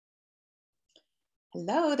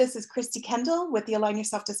Hello, this is Christy Kendall with the Align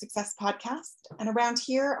Yourself to Success podcast. And around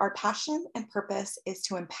here, our passion and purpose is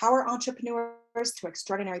to empower entrepreneurs to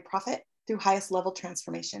extraordinary profit through highest level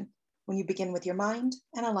transformation. When you begin with your mind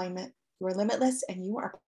and alignment, you are limitless and you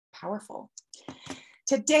are powerful.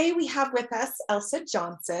 Today, we have with us Elsa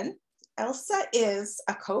Johnson. Elsa is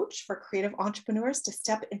a coach for creative entrepreneurs to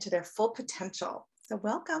step into their full potential. So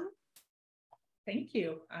welcome. Thank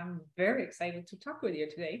you. I'm very excited to talk with you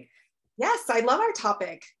today. Yes, I love our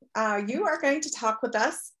topic. You are going to talk with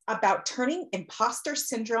us about turning imposter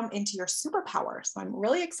syndrome into your superpower. So I'm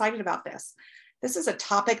really excited about this. This is a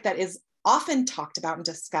topic that is often talked about and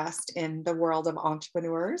discussed in the world of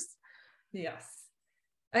entrepreneurs. Yes.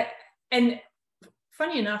 And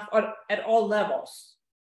funny enough, at all levels,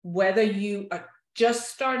 whether you are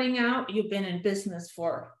just starting out, you've been in business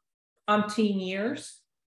for umpteen years,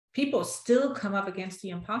 people still come up against the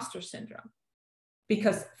imposter syndrome.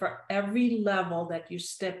 Because for every level that you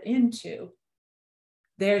step into,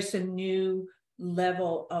 there's a new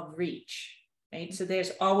level of reach, right? So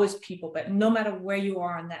there's always people, but no matter where you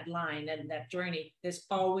are on that line and that journey, there's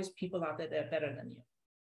always people out there that are better than you,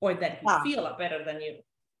 or that you feel are better than you.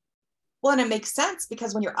 Well, and it makes sense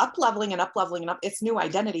because when you're up leveling and up leveling and up, it's new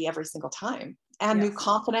identity every single time and new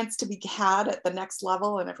confidence to be had at the next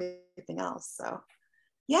level and everything else. So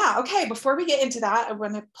yeah, okay, before we get into that, I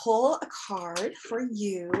want to pull a card for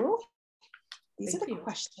you. These are the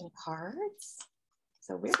question cards.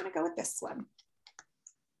 So we're going to go with this one.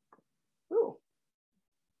 Ooh.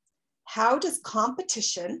 How does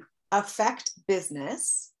competition affect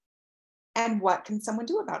business and what can someone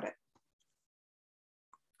do about it?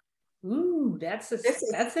 Ooh, that's so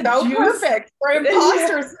perfect for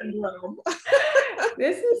imposter syndrome.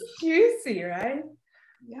 This is juicy, right?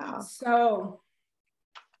 Yeah. So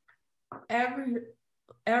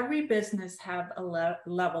every business have a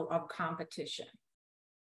level of competition.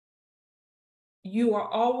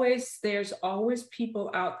 There's always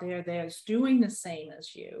people out there that's doing the same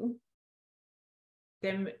as you.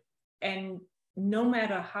 And no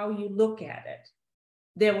matter how you look at it,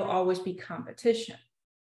 there will always be competition.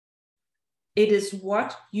 It is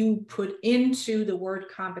what you put into the word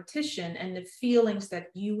competition and the feelings that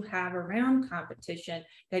you have around competition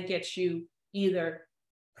that gets you either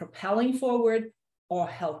propelling forward or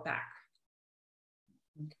held back.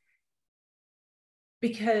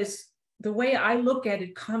 Because the way I look at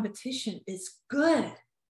it, competition is good.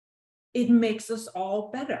 It makes us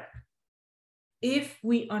all better if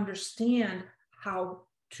we understand how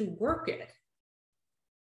to work it.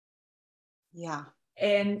 Yeah.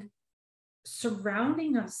 And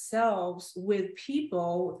surrounding ourselves with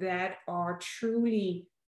people that are truly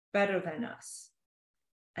better than us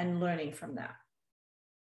and learning from that.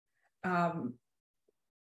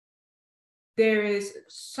 There is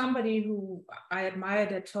somebody who I admire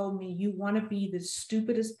that told me, you want to be the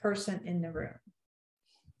stupidest person in the room.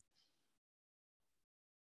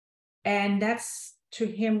 And that's, to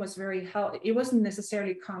him, was very healthy. It wasn't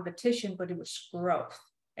necessarily competition, but it was growth,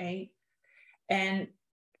 right? And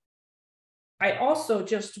I also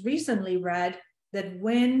just recently read that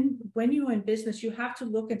when you're in business, you have to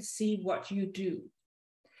look and see what you do.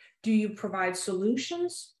 Do you provide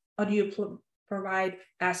solutions or do you provide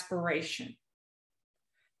aspiration?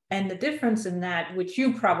 And the difference in that, which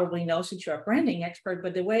you probably know since you're a branding expert,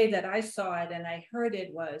 but the way that I saw it and I heard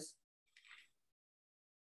it was,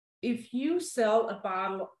 if you sell a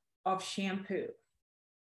bottle of shampoo,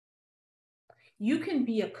 you can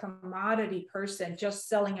be a commodity person just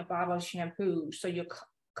selling a bottle of shampoo, so your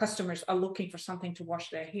customers are looking for something to wash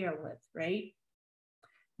their hair with, right?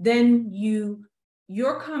 Then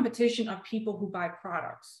your competition are people who buy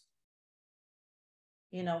products.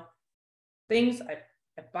 You know, things I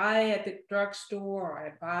buy at the drugstore, or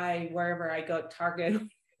I buy wherever I go, Target,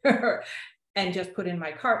 and just put in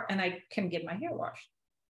my cart and I can get my hair washed.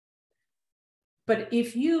 But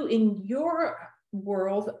if you, in your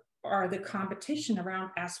world, are the competition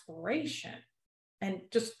around aspiration, and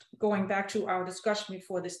just going back to our discussion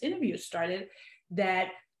before this interview started, that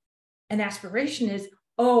an aspiration is,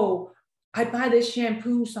 oh, I buy this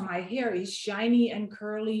shampoo so my hair is shiny and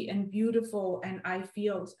curly and beautiful, and I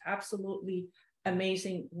feel absolutely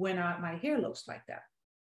amazing when my hair looks like that.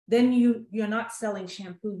 Then you're not selling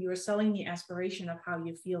shampoo, you're selling the aspiration of how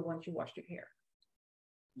you feel once you wash your hair.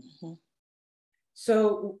 Mm-hmm.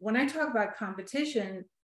 So when I talk about competition,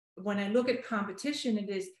 when I look at competition, it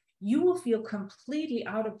is, you will feel completely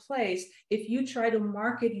out of place if you try to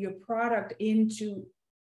market your product into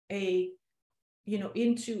a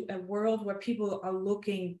world where people are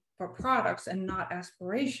looking for products and not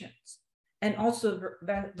aspirations, and also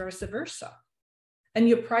vice versa. And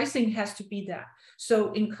your pricing has to be that.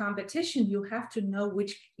 So in competition, you have to know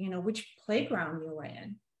which playground you're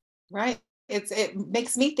in. Right. It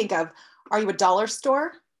makes me think of, are you a dollar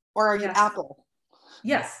store or are you Apple?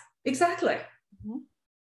 Yes, exactly. Mm-hmm.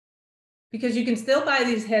 Because you can still buy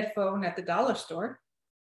these headphones at the dollar store.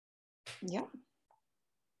 Yeah.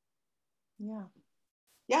 Yeah.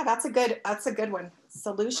 Yeah, that's a good one.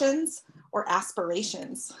 Solutions or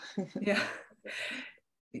aspirations. Yeah.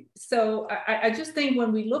 So I just think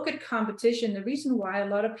when we look at competition, the reason why a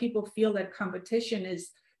lot of people feel that competition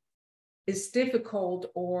is difficult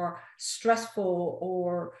or stressful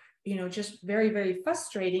or just very, very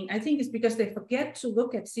frustrating, I think is because they forget to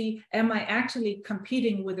look at, am I actually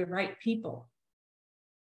competing with the right people?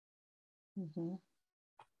 Mm-hmm.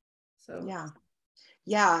 So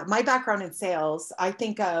yeah, my background in sales, I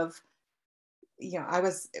think of, I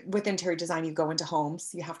was with interior design. You go into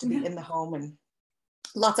homes, you have to be in the home, and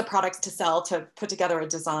lots of products to sell to put together a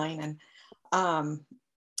design. And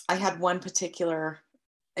I had one particular,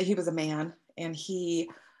 he was a man, and he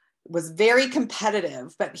was very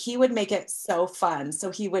competitive, but he would make it so fun.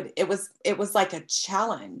 So it was like a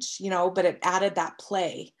challenge, but it added that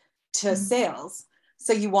play to sales.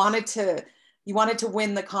 So you wanted to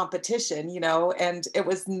win the competition, and it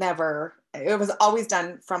was always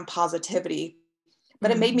done from positivity, but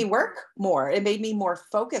it made me work more. It made me more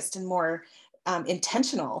focused and more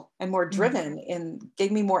intentional and more driven, and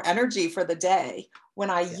gave me more energy for the day when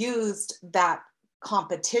I used that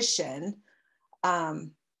competition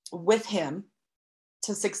with him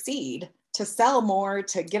to succeed, to sell more,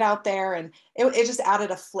 to get out there. And it just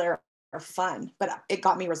added a flair of fun, but it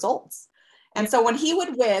got me results. And so when he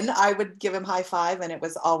would win, I would give him high five, and it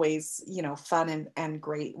was always, fun and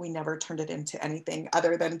great. We never turned it into anything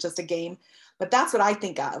other than just a game. But that's what I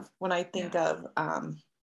think of when I think of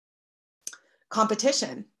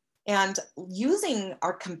competition, and using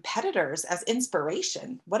our competitors as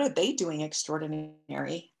inspiration. What are they doing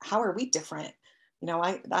extraordinary? How are we different?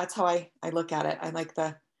 That's how I look at it. I like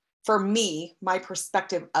for me, my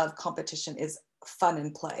perspective of competition is fun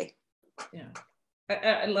and play. Yeah.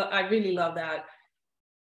 I really love that.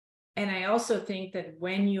 And I also think that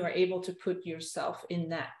when you are able to put yourself in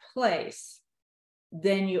that place,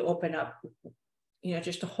 then you open up,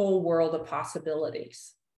 just a whole world of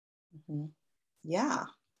possibilities. Mm-hmm. Yeah,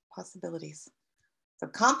 possibilities. So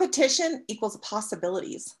competition equals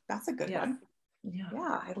possibilities. That's a good one. Yeah,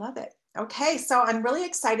 I love it. Okay, so I'm really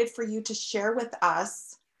excited for you to share with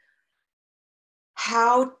us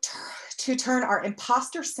how to turn our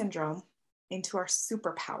imposter syndrome into our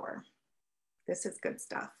superpower. This is good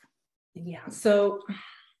stuff. Yeah, so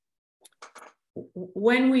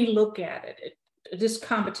when we look at it, this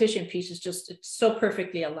competition piece is it's so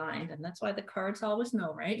perfectly aligned, and that's why the cards always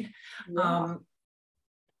know, right? Yeah.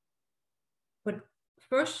 But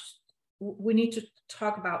first, we need to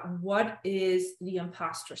talk about what is the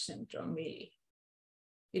imposter syndrome really?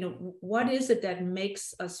 What is it that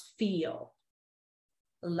makes us feel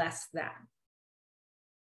less than?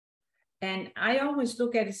 And I always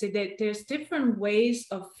look at it and say that there's different ways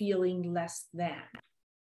of feeling less than.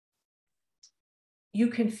 You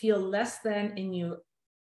can feel less than in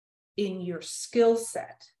your skill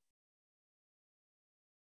set,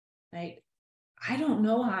 right? I don't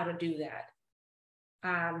know how to do that.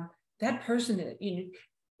 That person,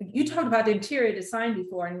 you talked about interior design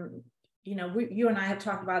before, and you and I have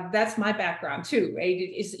talked about, that's my background too, right?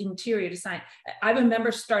 It is interior design. I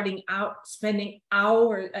remember starting out spending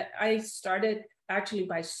hours. I started actually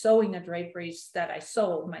by sewing the draperies that I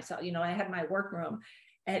sold myself. I had my workroom,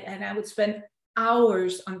 and I would spend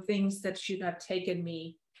hours on things that should have taken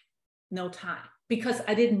me no time, because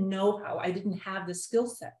I didn't know how. I didn't have the skill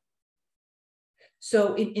set.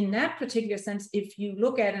 So in that particular sense, if you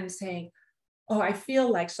look at it and saying, oh, I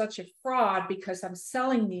feel like such a fraud because I'm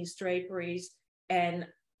selling these draperies and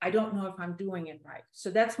I don't know if I'm doing it right.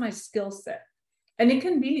 So that's my skill set. And it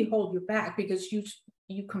can really hold you back, because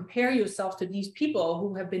you compare yourself to these people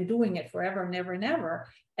who have been doing it forever and ever and ever.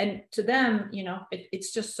 And to them,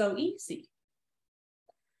 it's just so easy.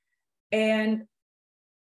 And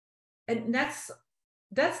that's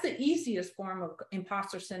the easiest form of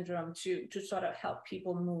imposter syndrome to sort of help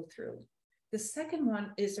people move through. The second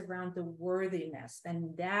one is around the worthiness,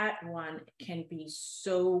 and that one can be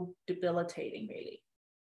so debilitating, really.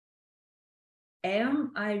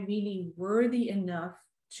 Am I really worthy enough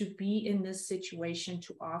to be in this situation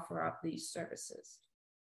to offer up these services?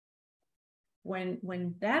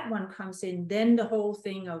 When that one comes in, then the whole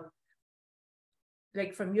thing of,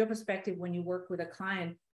 like, from your perspective, when you work with a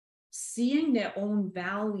client, seeing their own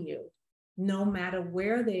value, no matter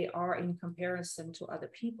where they are in comparison to other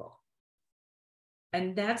people.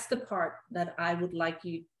 And that's the part that I would like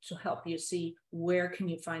you to help you see, where can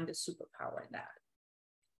you find the superpower in that?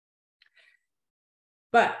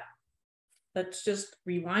 But let's just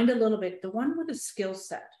rewind a little bit. The one with the skill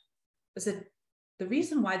set, is it, the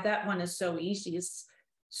reason why that one is so easy is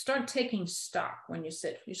start taking stock when you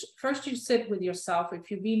sit. First you sit with yourself. If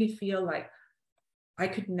you really feel like, I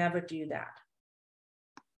could never do that,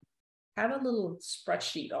 have a little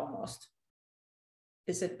spreadsheet almost.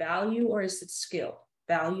 Is it value or is it skill?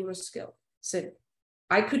 Value or skill? So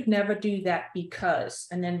I could never do that because,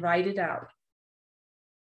 and then write it out.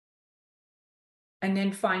 And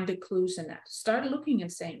then find the clues in that. Start looking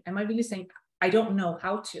and saying, am I really saying, I don't know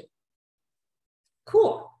how to?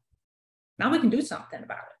 Cool. Now we can do something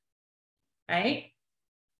about it, right?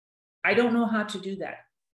 I don't know how to do that.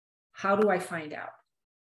 How do I find out?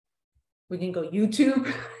 We can go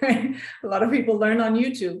YouTube, right? A lot of people learn on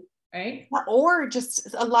YouTube, right? Or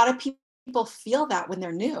just a lot of people feel that when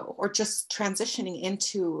they're new or just transitioning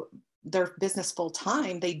into their business full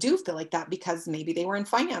time, they do feel like that because maybe they were in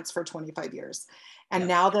finance for 25 years. And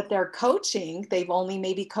now that they're coaching, they've only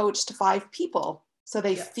maybe coached 5 people. So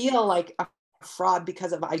they feel like a fraud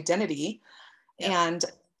because of identity. And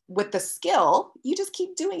with the skill, you just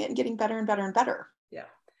keep doing it and getting better and better and better. Yeah.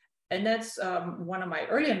 And that's one of my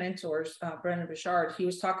earlier mentors, Brendon Burchard. He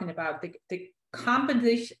was talking about the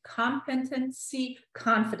competency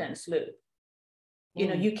confidence loop. You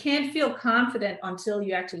know, you can't feel confident until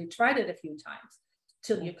you actually tried it a few times,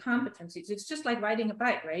 till your competencies. It's just like riding a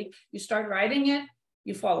bike, right? You start riding it,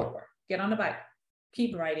 you fall over, get on the bike,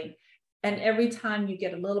 keep riding. And every time you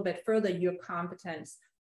get a little bit further, your competence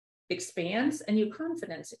expands and your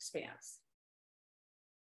confidence expands.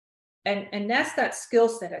 And that's that skill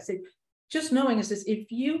set. I said, just knowing is this,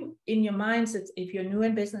 if you, in your mind says, if you're new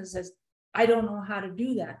in business, says, I don't know how to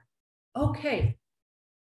do that. Okay.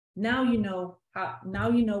 Now you know how, now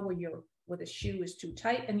you know where the shoe is too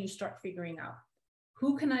tight, and you start figuring out,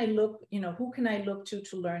 who can I look, who can I look to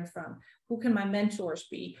learn from? Who can my mentors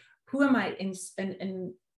be? Who am I in,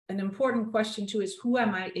 and an important question too is, who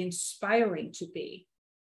am I inspiring to be?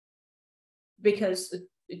 Because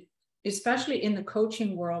especially in the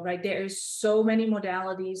coaching world, right, there is so many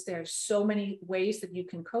modalities, there's so many ways that you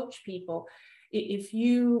can coach people. If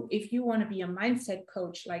you want to be a mindset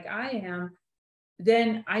coach like I am,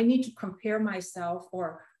 then I need to compare myself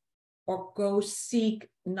or go seek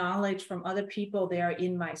knowledge from other people that are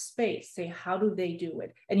in my space. Say, how do they do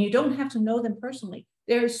it? And you don't have to know them personally.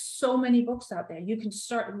 There's so many books out there. You can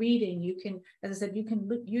start reading. You can, as I said, you can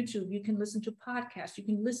look YouTube, you can listen to podcasts, you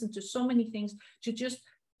can listen to so many things to just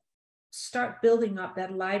start building up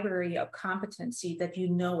that library of competency that you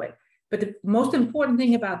know it. But the most important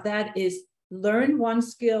thing about that is learn one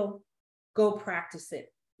skill, go practice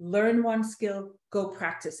it. Learn one skill, go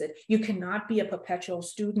practice it. You cannot be a perpetual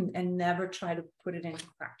student and never try to put it into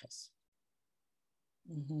practice.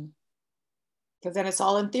 Because then it's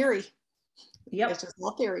all in theory. Yep. It's just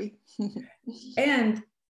all theory. And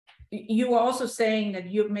you were also saying that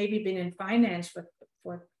you've maybe been in finance for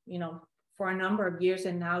a number of years,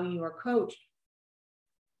 and now you are a coach.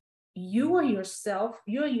 You are yourself,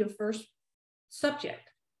 you're your first subject.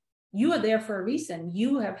 You are there for a reason.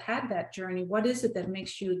 You have had that journey. What is it that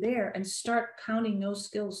makes you there? And start counting those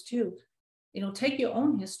skills too. Take your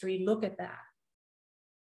own history, look at that.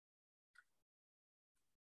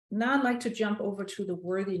 Now I'd like to jump over to the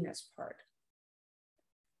worthiness part,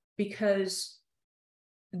 because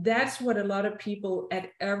that's what a lot of people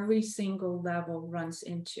at every single level runs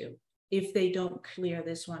into if they don't clear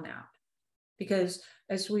this one out. Because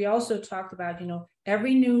as we also talked about,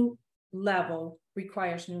 every new level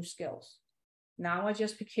requires new skills. Now I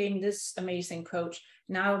just became this amazing coach.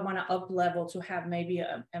 Now I want to up level to have maybe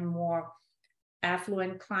a more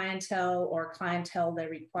affluent clientele, or clientele that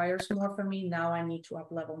requires more from me. Now I need to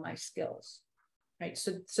up level my skills, right?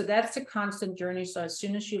 So that's a constant journey. So as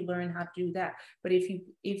soon as you learn how to do that, but if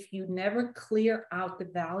you never clear out the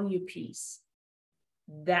value piece,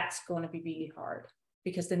 that's going to be really hard,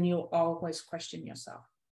 because then you'll always question yourself.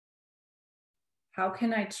 How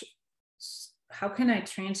can I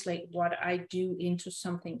translate what I do into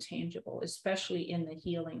something tangible, especially in the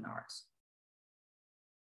healing arts?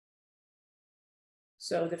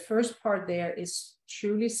 So the first part there is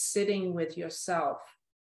truly sitting with yourself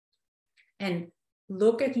and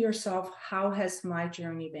look at yourself. How has my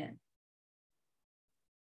journey been?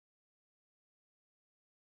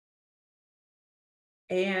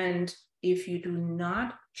 And if you do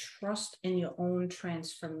not trust in your own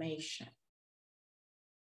transformation,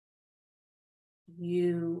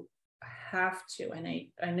 you have to. And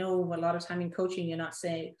I know a lot of time in coaching, you're not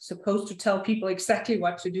supposed to tell people exactly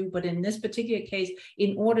what to do, but in this particular case,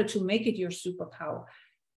 in order to make it your superpower,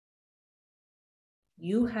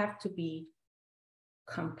 you have to be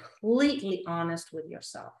completely honest with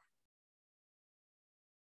yourself.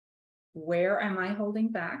 Where am I holding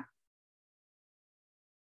back?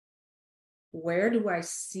 Where do I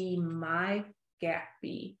see my gap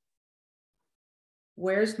be?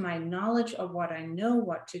 Where's my knowledge of what I know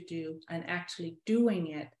what to do and actually doing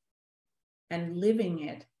it and living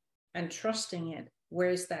it and trusting it?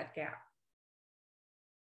 Where's that gap?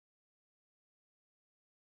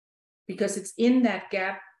 Because it's in that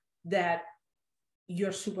gap that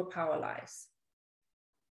your superpower lies.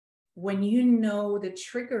 When you know the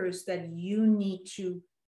triggers that you need to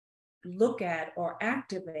look at or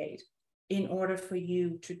activate in order for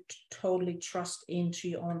you to totally trust into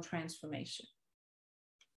your own transformation.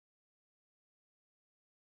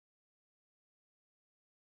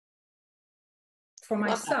 For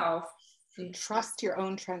myself, trust your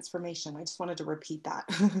own transformation. I just wanted to repeat that.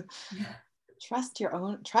 Yeah. Trust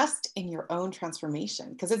in your own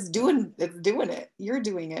transformation, because it's doing it. You're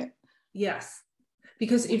doing it. Yes.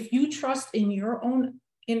 Because if you trust in your own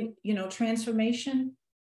transformation,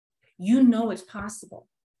 it's possible.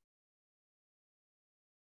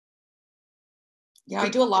 Yeah, I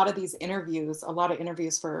do a lot of interviews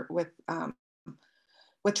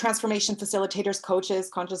with transformation facilitators, coaches,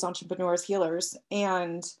 conscious entrepreneurs, healers.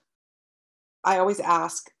 And I always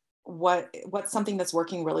ask, what's something that's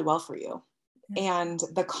working really well for you? Yeah. And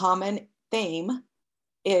the common theme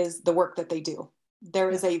is the work that they do.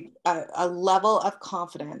 There is a level of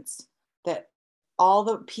confidence that all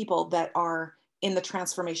the people that are in the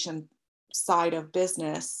transformation side of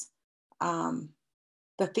business,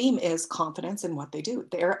 the theme is confidence in what they do.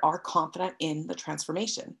 They are confident in the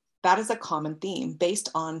transformation. That is a common theme based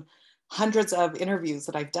on hundreds of interviews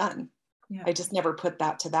that I've done. Yeah. I just never put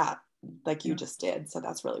that to that like you just did. So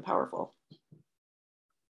that's really powerful.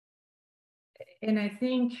 And I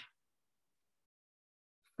think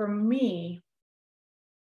for me,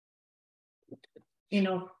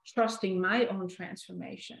 trusting my own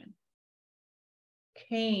transformation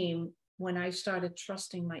came when I started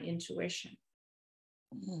trusting my intuition.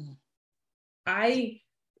 Mm. I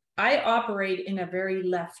operate in a very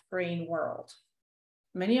left brain world.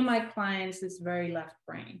 Many of my clients is very left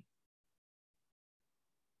brain.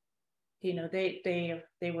 They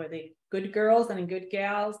were the good girls and good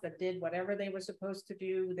gals that did whatever they were supposed to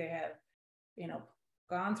do. They have,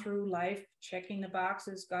 gone through life, checking the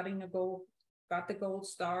boxes, got the gold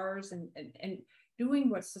stars and doing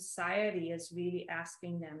what society is really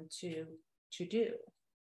asking them to do.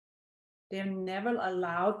 They've never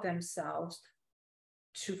allowed themselves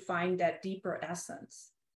to find that deeper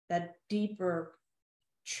essence, that deeper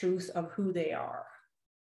truth of who they are.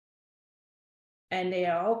 And they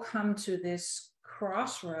all come to this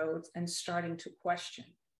crossroads and starting to question.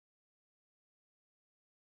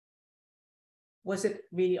 Was it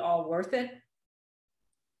really all worth it?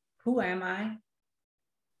 Who am I?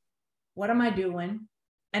 What am I doing?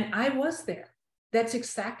 And I was there. That's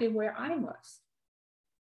exactly where I was.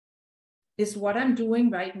 Is what I'm doing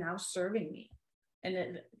right now serving me?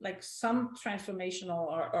 And like some transformational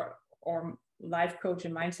or life coach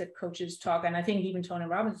and mindset coaches talk, and I think even Tony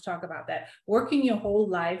Robbins talk about that, working your whole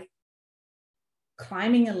life,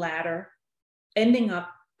 climbing a ladder, ending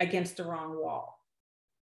up against the wrong wall.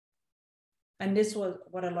 And this was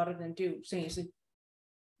what a lot of them do. Saying,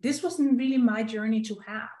 this wasn't really my journey to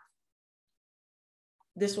have.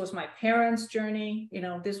 This was my parents' journey.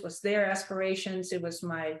 This was their aspirations. It was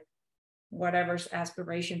my whatever's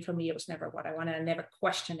aspiration for me. It was never what I wanted. I never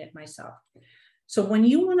questioned it myself. So when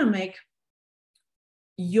you want to make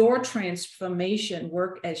your transformation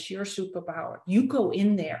work as your superpower, you go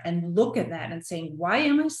in there and look at that and saying, why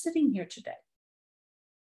am I sitting here today?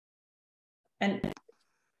 And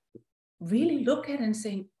really look at it and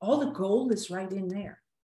saying, all the gold is right in there.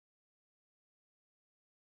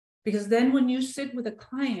 Because then when you sit with a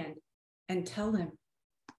client and tell them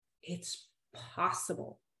it's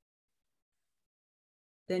possible,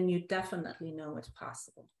 then you definitely know it's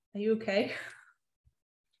possible. Are you okay?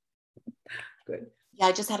 Good. Yeah,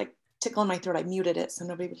 I just had a tickle in my throat. I muted it so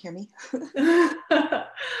nobody would hear me.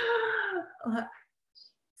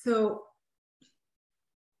 So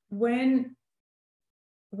when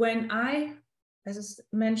I, as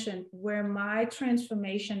I mentioned, where my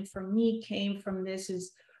transformation for me came from this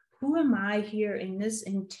is, who am I here in this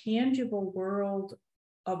intangible world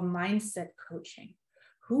of mindset coaching?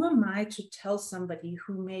 Who am I to tell somebody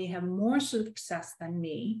who may have more success than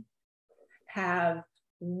me, have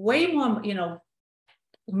way more,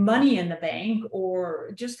 money in the bank,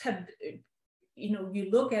 or just have, you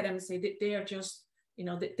look at them and say that they are just,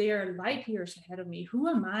 that they are light years ahead of me. Who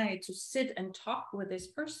am I to sit and talk with this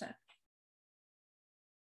person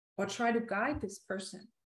or try to guide this person?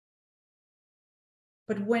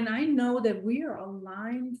 But when I know that we are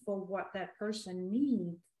aligned for what that person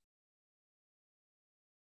needs,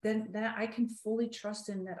 then that I can fully trust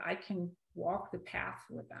in that I can walk the path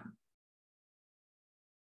with them.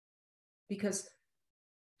 Because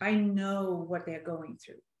I know what they're going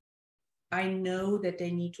through. I know that they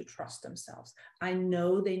need to trust themselves. I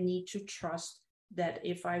know they need to trust that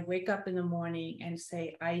if I wake up in the morning and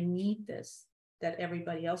say, I need this, that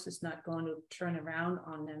everybody else is not going to turn around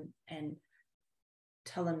on them and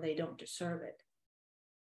tell them they don't deserve it.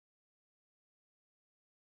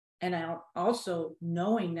 And I also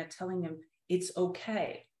knowing that, telling them it's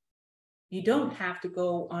okay. You don't have to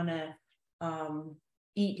go on a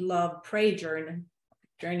eat, love, pray journey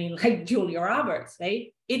like Julia Roberts,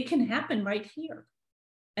 right? It can happen right here.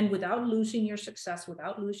 And without losing your success,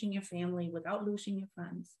 without losing your family, without losing your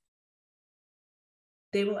friends,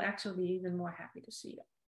 they will actually be even more happy to see you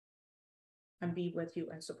and be with you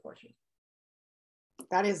and support you.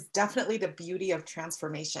 That is definitely the beauty of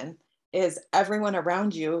transformation, is everyone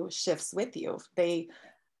around you shifts with you. They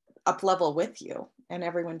up level with you, and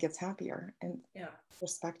everyone gets happier and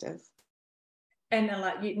perspective. And a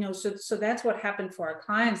lot, so that's what happened for our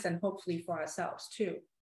clients and hopefully for ourselves too.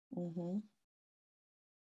 Mm-hmm.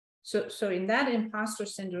 So in that imposter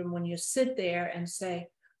syndrome, when you sit there and say,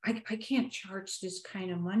 I can't charge this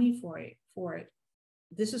kind of money for it.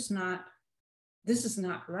 This is not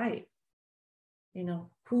right.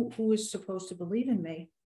 Who is supposed to believe in me?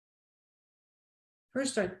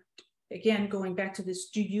 First, again, going back to this,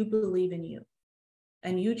 do you believe in you?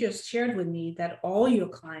 And you just shared with me that all your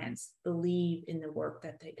clients believe in the work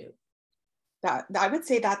that they do. That I would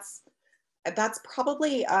say that's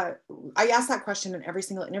probably, I ask that question in every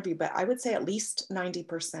single interview, but I would say at least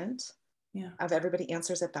 90% of everybody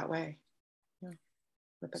answers it that way. Yeah.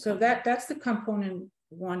 So that's the component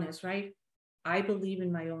one is, right? I believe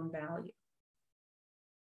in my own value.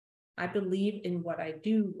 I believe in what I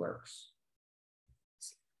do works.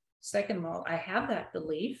 Second of all, I have that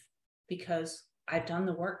belief because I've done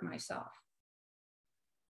the work myself.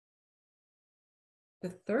 The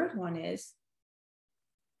third one is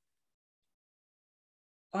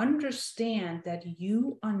understand that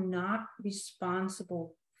you are not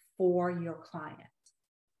responsible for your client.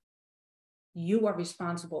 You are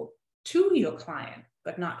responsible to your client,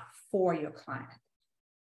 but not for your client.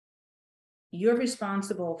 You're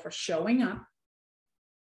responsible for showing up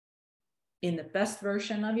in the best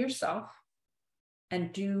version of yourself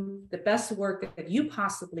and do the best work that you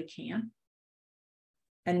possibly can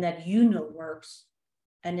and that you know works.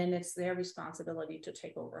 And then it's their responsibility to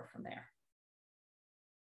take over from there.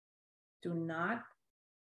 Do not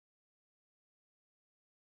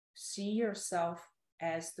see yourself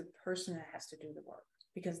as the person that has to do the work,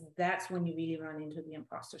 because that's when you really run into the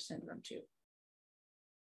imposter syndrome too.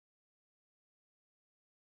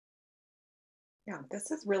 Yeah,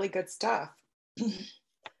 this is really good stuff.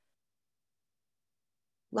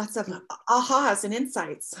 Lots of ahas and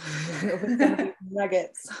insights.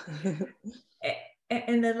 Nuggets.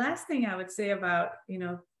 And the last thing I would say about,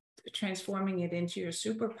 transforming it into your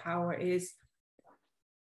superpower is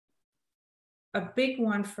a big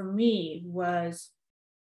one for me was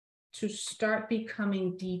to start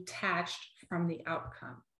becoming detached from the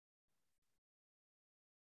outcome.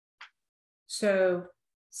 So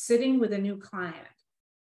sitting with a new client,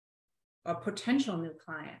 a potential new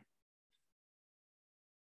client,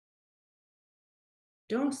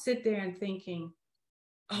 don't sit there and thinking,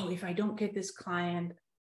 oh, if I don't get this client,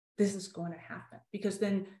 this is going to happen. Because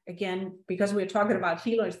then again, because we're talking about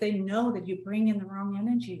healers, they know that you bring in the wrong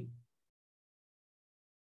energy.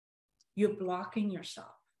 You're blocking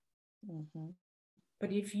yourself. Mm-hmm.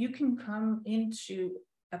 But if you can come into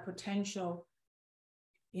a potential,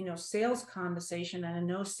 sales conversation, and I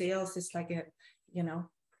know sales is like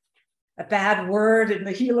a bad word in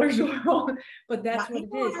the healers world, but that's what it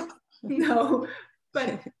is. No,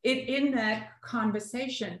 but in that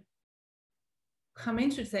conversation, come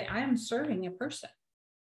into say, I am serving a person.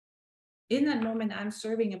 In that moment, I'm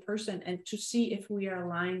serving a person, and to see if we are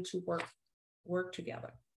aligned to work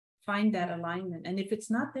together. Find that alignment. And if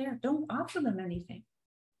it's not there, don't offer them anything.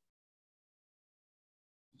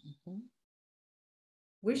 Mm-hmm.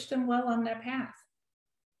 Wish them well on their path.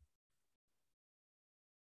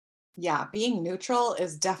 Yeah, being neutral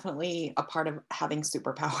is definitely a part of having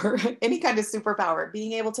superpower. Any kind of superpower,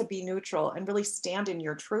 being able to be neutral and really stand in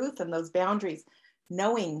your truth and those boundaries,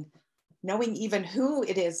 knowing knowing even who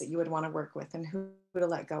it is that you would want to work with and who to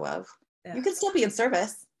let go of. Yeah. You can still be in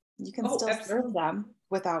service. You can still absolutely. serve them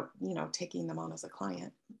without, taking them on as a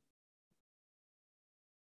client.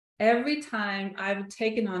 Every time I've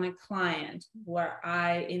taken on a client where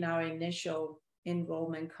in our initial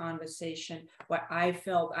enrollment conversation, where I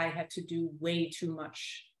felt I had to do way too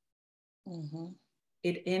much,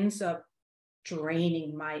 it ends up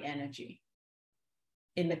draining my energy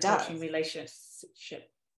in the coaching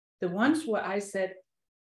relationship. The ones where I said,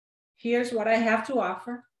 here's what I have to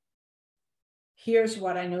offer. Here's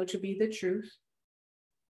what I know to be the truth.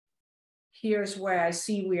 Here's where I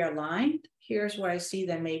see we are aligned. Here's where I see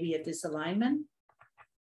there may be a disalignment.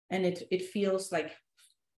 And it feels like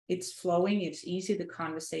it's flowing, it's easy, the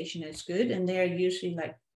conversation is good. And they're usually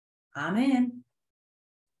like, I'm in.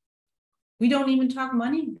 We don't even talk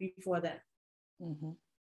money before that.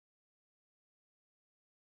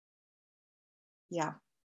 Yeah,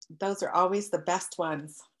 those are always the best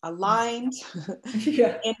ones. Aligned,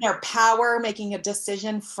 in their power, making a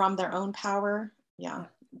decision from their own power. Yeah.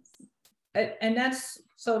 And that's,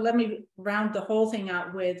 so let me round the whole thing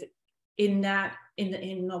out with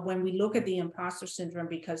when we look at the imposter syndrome,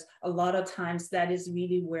 because a lot of times that is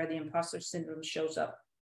really where the imposter syndrome shows up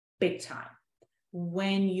big time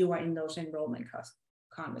when you are in those enrollment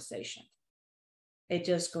conversations. It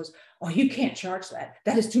just goes, oh, you can't charge that.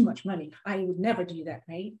 That is too much money. I would never do that,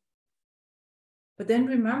 right? But then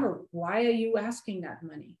remember, why are you asking that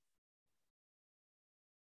money?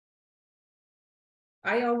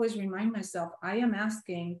 I always remind myself, I am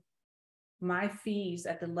asking my fees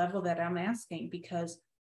at the level that I'm asking because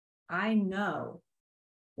I know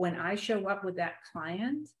when I show up with that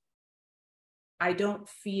client, I don't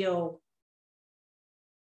feel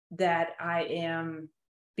that I am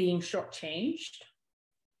being shortchanged.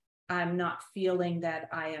 I'm not feeling that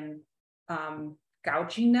I am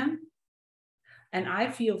gouging them. And I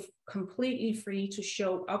feel completely free to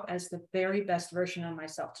show up as the very best version of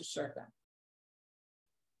myself to serve them.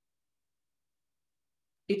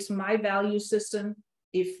 It's my value system.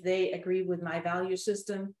 If they agree with my value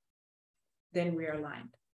system, then we're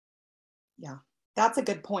aligned. Yeah, that's a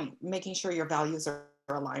good point. Making sure your values are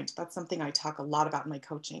aligned. That's something I talk a lot about in my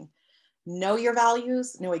coaching. Know your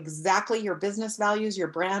values, know exactly your business values, your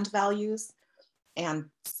brand values, and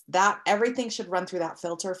that everything should run through that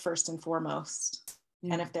filter first and foremost.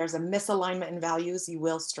 Yeah. And if there's a misalignment in values, you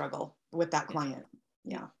will struggle with that client.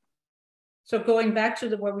 Yeah. So going back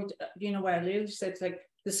to what I literally said, it's like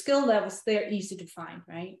the skill levels, they're easy to find,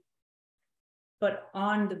 right? But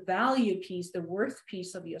on the value piece, the worth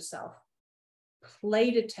piece of yourself,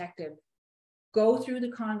 play detective, go through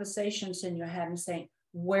the conversations in your head and say,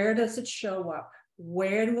 where does it show up?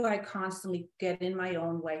 Where do I constantly get in my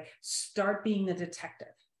own way? Start being a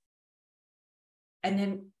detective. And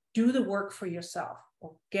then do the work for yourself,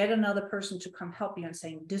 or get another person to come help you and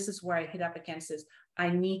saying, this is where I hit up against this. I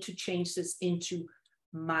need to change this into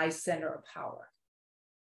my center of power.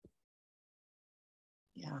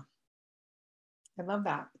 Yeah, I love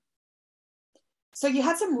that. So you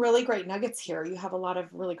had some really great nuggets here. You have a lot of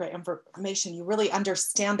really great information. You really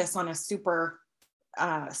understand this on a super,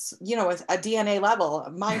 a DNA level,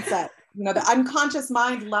 a mindset, the unconscious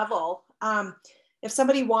mind level. If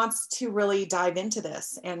somebody wants to really dive into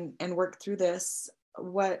this and work through this,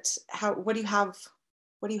 what do you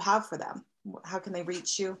have for them? How can they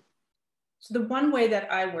reach you? So the one way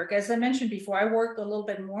that I work, as I mentioned before, I work a little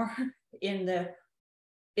bit more in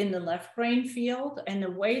the left brain field. And the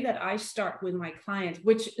way that I start with my clients,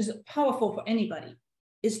 which is powerful for anybody,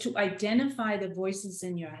 is to identify the voices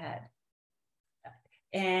in your head.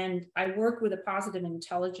 And I work with a positive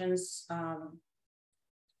intelligence. I'm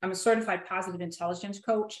a certified positive intelligence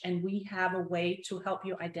coach, and we have a way to help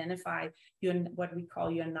you identify what we call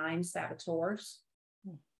your 9 saboteurs.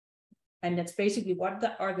 And that's basically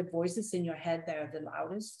what are the voices in your head that are the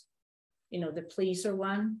loudest. The pleaser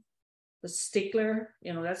one, the stickler,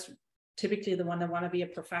 that's typically the one that want to be a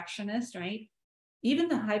perfectionist, right? Even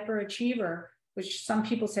the hyperachiever, which some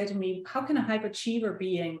people say to me, how can a hyperachiever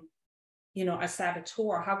being, a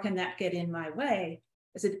saboteur, how can that get in my way?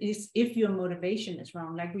 I said, if your motivation is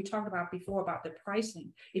wrong, like we talked about before about the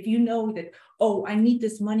pricing. If you know that, oh, I need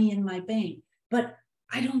this money in my bank, but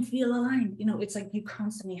I don't feel aligned. It's like you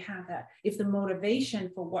constantly have that. If the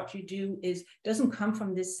motivation for what you do doesn't come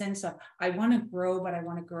from this sense of, I want to grow, but I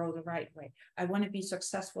want to grow the right way. I want to be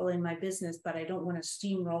successful in my business, but I don't want to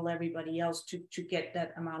steamroll everybody else to get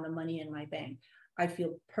that amount of money in my bank. I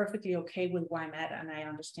feel perfectly okay with where I'm at, and I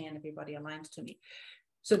understand everybody aligns to me.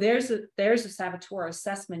 So there's a saboteur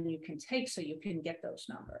assessment you can take so you can get those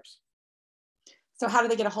numbers. So how do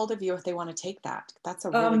they get a hold of you if they want to take that? That's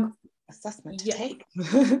a really assessment to Yeah. take.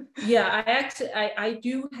 Yeah, I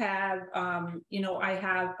do have, I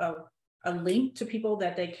have a link to people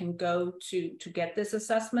that they can go to get this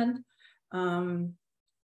assessment. And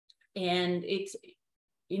it's,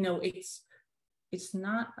 it's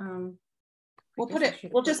not,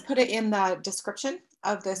 we'll just put it in the description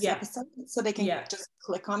of this episode so they can just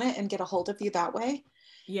click on it and get a hold of you that way.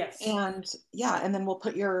 Yes. And and then we'll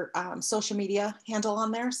put your social media handle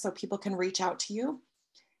on there so people can reach out to you.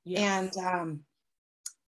 Yes.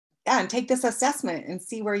 And take this assessment and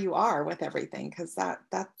see where you are with everything. Because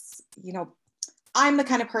that's, I'm the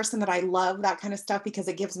kind of person that I love that kind of stuff because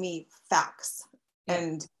it gives me facts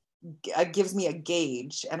and it gives me a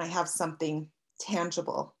gauge, and I have something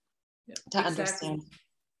tangible to understand.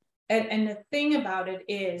 And the thing about it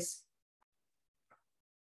is,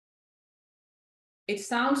 it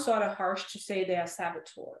sounds sort of harsh to say they are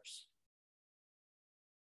saboteurs.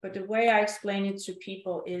 But the way I explain it to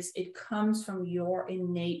people is it comes from your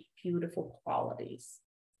innate, beautiful qualities.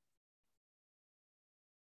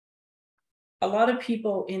 A lot of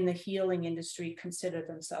people in the healing industry consider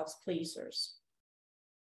themselves pleasers,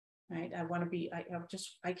 right?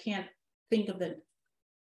 I can't think of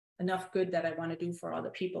enough good that I want to do for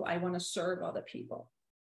other people. I want to serve other people.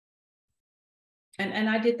 And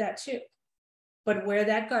I did that too. But where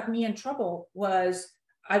that got me in trouble was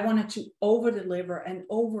I wanted to over deliver and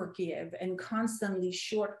over give and constantly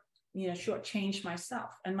shortchange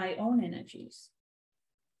myself and my own energies.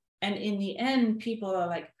 And in the end, people are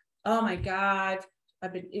like, oh my God,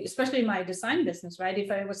 especially in my design business, right? If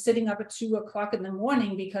I was sitting up at 2 o'clock in the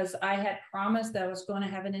morning because I had promised that I was going to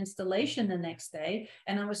have an installation the next day,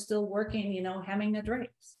 and I was still working, hemming the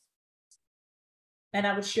drapes. And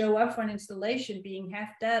I would show up for an installation being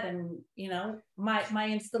half dead. And, my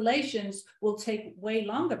installations will take way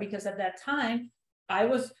longer because at that time I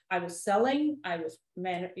was selling, I was,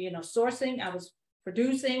 sourcing, I was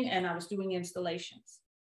producing, and I was doing installations.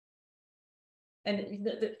 And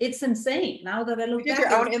it's insane now that I look back. You did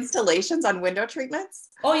your own installations on window treatments?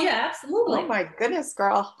 Oh yeah, absolutely. Oh my goodness,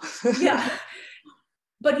 girl. Yeah.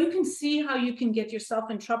 But you can see how you can get yourself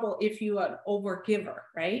in trouble if you are an over giver,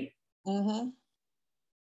 right? Mm-hmm.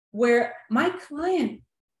 Where my client,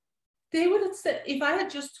 they would have said, if I had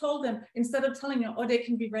just told them, instead of telling them, oh, they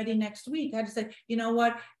can be ready next week, I had to say, you know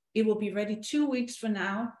what, it will be ready 2 weeks from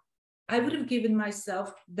now. I would have given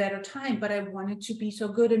myself better time, but I wanted to be so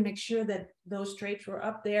good and make sure that those drapes were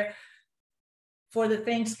up there for the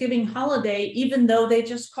Thanksgiving holiday, even though they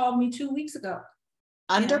just called me 2 weeks ago.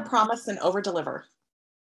 Under promise and over deliver.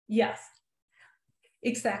 Yes.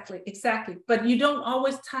 Exactly. But you don't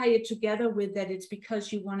always tie it together with that it's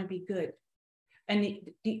because you want to be good. And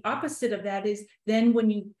the opposite of that is then when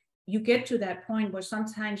you get to that point where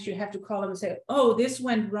sometimes you have to call them and say, oh, this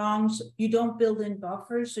went wrong. So you don't build in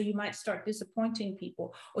buffers. So you might start disappointing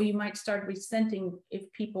people, or you might start resenting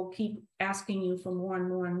if people keep asking you for more and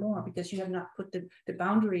more and more because you have not put the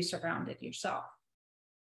boundaries around it yourself.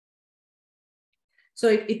 So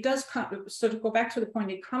it does come, so to go back to the point,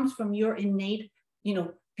 it comes from your innate,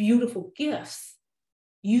 beautiful gifts.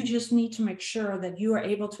 You just need to make sure that you are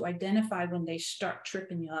able to identify when they start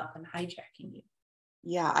tripping you up and hijacking you.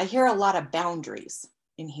 Yeah, I hear a lot of boundaries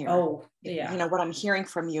in here. Oh, yeah. What I'm hearing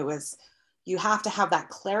from you is you have to have that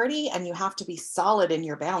clarity and you have to be solid in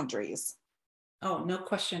your boundaries. Oh, no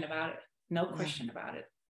question about it. No question about it.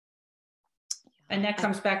 And that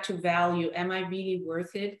comes back to value. Am I really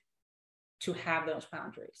worth it to have those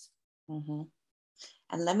boundaries? Mm-hmm.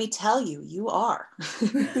 And let me tell you, you are.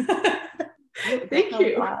 Thank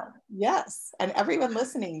you. Yes. And everyone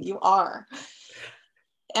listening, you are.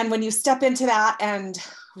 And when you step into that and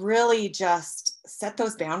really just set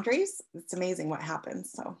those boundaries, it's amazing what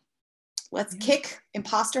happens. So let's kick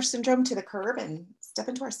imposter syndrome to the curb and step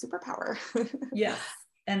into our superpower. Yes.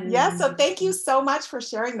 And so thank you so much for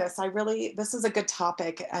sharing this. This is a good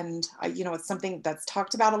topic, and it's something that's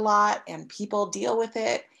talked about a lot and people deal with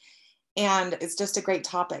it. And it's just a great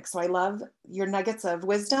topic. So I love your nuggets of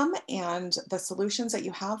wisdom and the solutions that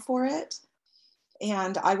you have for it.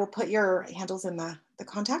 And I will put your handles in the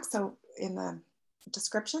contacts, so in the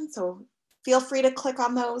description. So feel free to click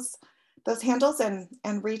on those handles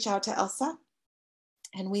and reach out to Elsa.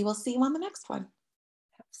 And we will see you on the next one.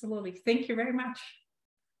 Absolutely. Thank you very much.